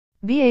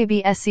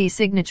BABSC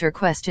signature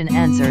question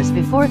answers.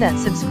 Before that,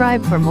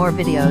 subscribe for more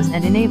videos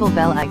and enable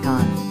bell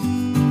icon.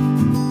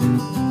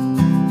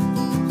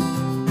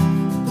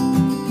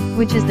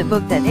 Which is the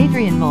book that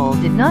Adrian Mole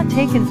did not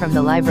taken from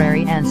the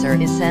library? Answer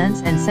is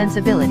Sense and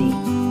Sensibility.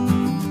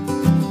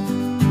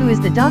 Who is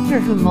the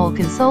doctor whom Mole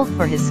consult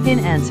for his skin?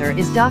 Answer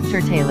is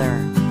Dr. Taylor.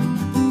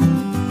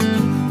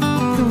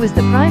 Who was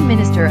the Prime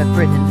Minister of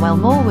Britain while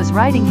Mole was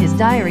writing his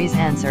diaries?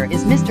 Answer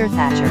is Mr.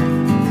 Thatcher.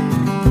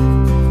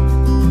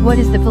 What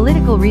is the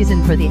political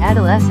reason for the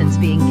adolescents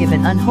being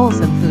given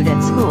unwholesome food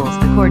at schools?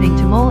 According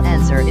to Mole,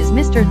 answer is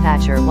Mr.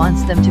 Thatcher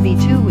wants them to be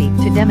too weak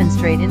to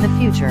demonstrate in the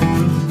future.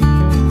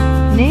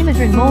 Name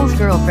Adrian Mole's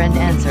girlfriend.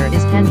 Answer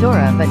is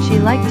Pandora, but she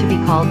liked to be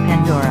called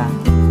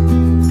Pandora.